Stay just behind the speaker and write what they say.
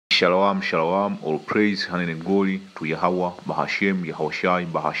Shalom, shalom, all praise, honey and glory to Yahweh, Bahashem,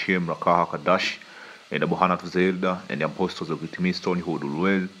 Yahushai, Bahashem, Rakaha, Kadash, and Abuhana to Zelda, and the apostles of the Timistone who do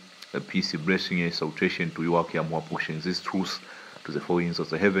well. A peace, blessing, and salutation to you, Akia, more pushing this truth to the four winds of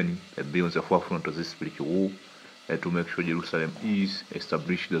the heaven, and be on the forefront of this spiritual war, and to make sure Jerusalem is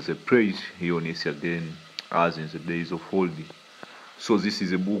established as a praise here on earth again, as in the days of old. So, this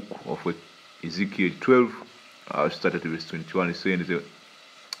is a book of Ezekiel 12. I started with verse 21, saying,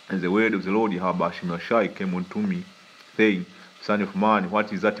 and the word of the Lord Yahweh came unto me, saying, Son of man,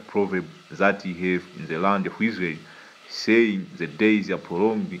 what is that proverb that ye have in the land of Israel, saying, the days are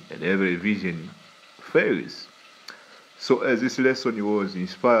prolonged, and every vision fails? So as this lesson was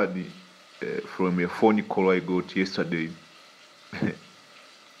inspired from a phone call I got yesterday,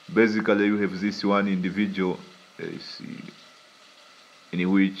 basically you have this one individual in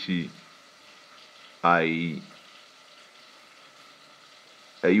which I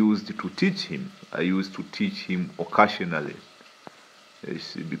used to teach him. I used to teach him occasionally,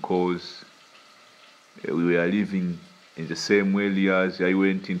 because we were living in the same areas. I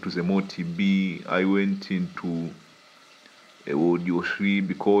went into the MOTB, I went into Audio 3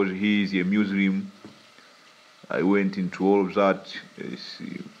 because he is a Muslim. I went into all of that.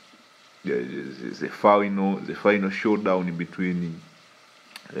 The final showdown between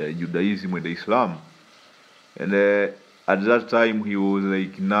Judaism and Islam. And at that time, he was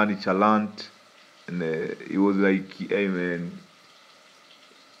like nonchalant, and he was like, hey man,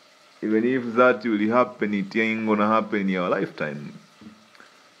 even if that will happen, it ain't gonna happen in your lifetime.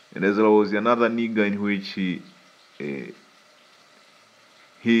 And there was another nigga in which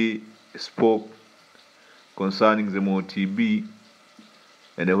he spoke concerning the MOTB,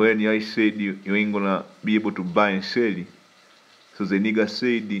 and when I said you ain't gonna be able to buy and sell, so the nigga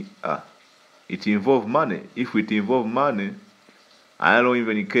said, it involves money. If it involves money, I don't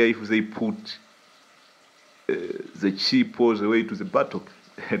even care if they put the chip all the way to the buttock,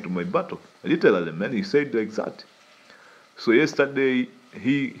 to my buttock. Literally, man, he said like that. So yesterday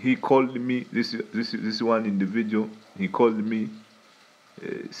he called me. This one individual. He called me,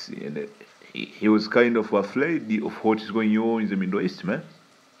 and he was kind of afraid of what is going on in the Middle East, man.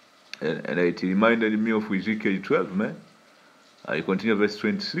 And it reminded me of Ezekiel 12, man. I continue verse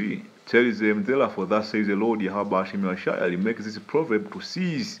 23. Tell them, therefore, thus says the Lord Yahweh Hashem Yahshai, I will make this proverb to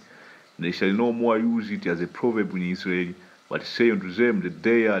cease. They shall no more use it as a proverb in Israel, but say unto them, the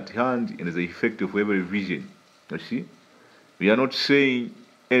day at hand, and the effect of every vision. You see? We are not saying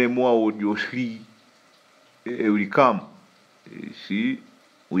anymore what your three will come. You see?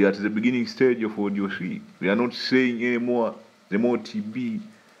 We are at the beginning stage of audio 3. We are not saying anymore the more TB.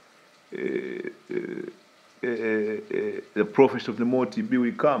 The prophets of the MOTB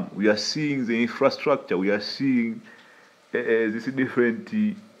will come. We are seeing the infrastructure. We are seeing this different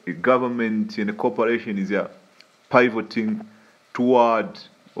government and the corporation is pivoting toward,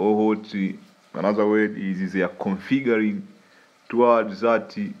 or what another word is they are configuring towards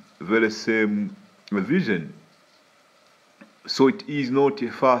that very same vision. So it is not a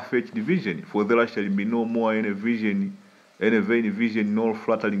far-fetched vision, for there shall be no more any vision, any vain vision, nor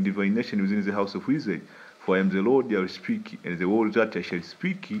flattering divination within the house of Israel. For I am the Lord, I will speak, and the word that I shall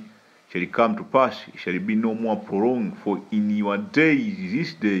speak shall come to pass, it shall be no more prolonged. For in your days,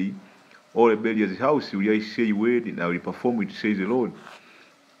 this day, all rebellious house, will I say word, and I will perform it, says the Lord.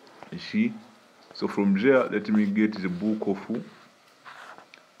 You see? So from there, let me get the book of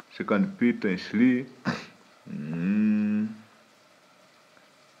 2 Peter 3.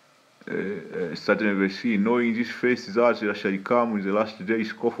 Starting in verse 3, knowing this face that there shall come in the last days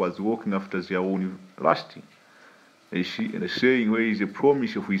scoffers walking after their own lusting. And saying, where is the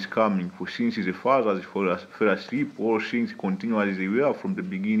promise of his coming? For since the fathers fell asleep, all things continue as they were from the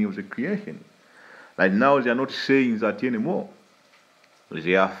beginning of the creation. Like now, they are not saying that anymore.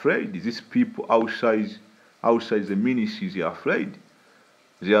 They are afraid. These people outside the ministry, they are afraid.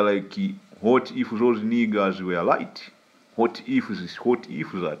 They are like, what if those niggers were light? What if this? What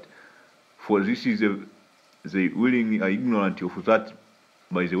if that? For this is the willing are ignorant of that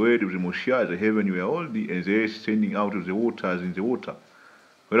by the word of the Moshiach, the heaven were holy, and the earth standing out of the waters in the water.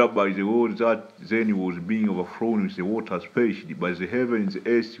 Whereby the word that then was being overthrown with the waters perished, by the heaven and the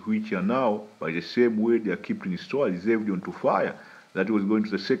earth which are now, by the same word they are kept in store, reserved unto fire. That was going to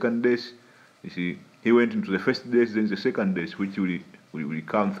the second death. You see, he went into the first death, then the second death, which will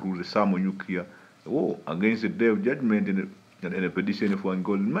come through the thermonuclear war against the day of judgment and the perdition of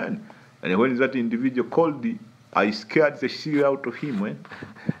ungodly man. And when that individual called I scared the shit out of him, man.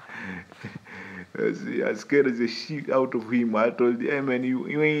 I scared the shit out of him. I told him, hey man,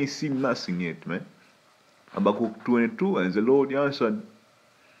 you ain't seen nothing yet, man. Habakkuk 22, and the Lord answered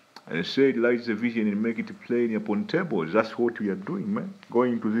And he said, light the vision and make it plain upon tables. That's what we are doing, man.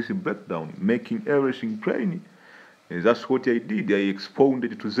 Going to this breakdown, making everything plain. And that's what I did. I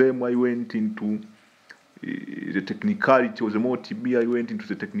expounded to them. I went into the technicality of the motive. I went into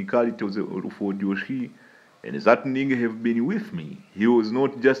the technicality of the ODOC. And that nigga have been with me. He was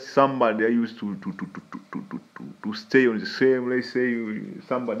not just somebody I used to stay on the same, let's say,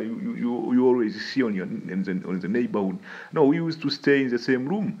 somebody you always see on the neighborhood. No, we used to stay in the same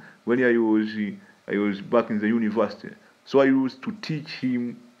room when I was back in the university. So I used to teach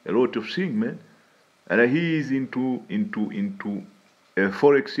him a lot of things, man. And he is into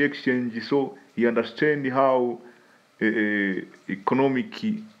forex exchange, so he understands how economic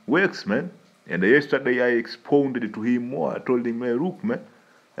works, man. And yesterday I expounded to him more. I told him, hey, look, man,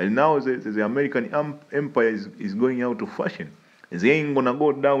 and now the American empire is going out of fashion. They ain't gonna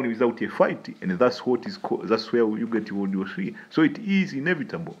go down without a fight, and that's where you get your ODOC. So it is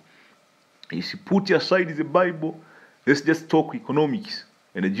inevitable. If you put aside the Bible, let's just talk economics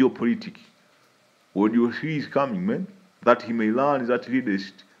and geopolitics. ODOC is coming, man. That he may learn, that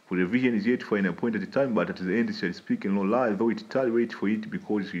leaders, for the vision is yet for an appointed time, but at the end it shall speak and no lie, though it tarry, wait for it,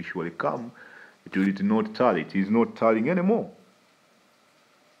 because he shall come. It will not tarry. It is not tarrying anymore.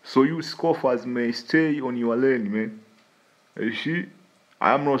 So you scoffers may stay on your lane, man. You see,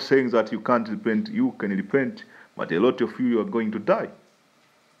 I am not saying that you can't repent. You can repent, but a lot of you are going to die.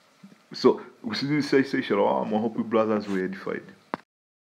 So, we say shalom. I hope you brothers were edified.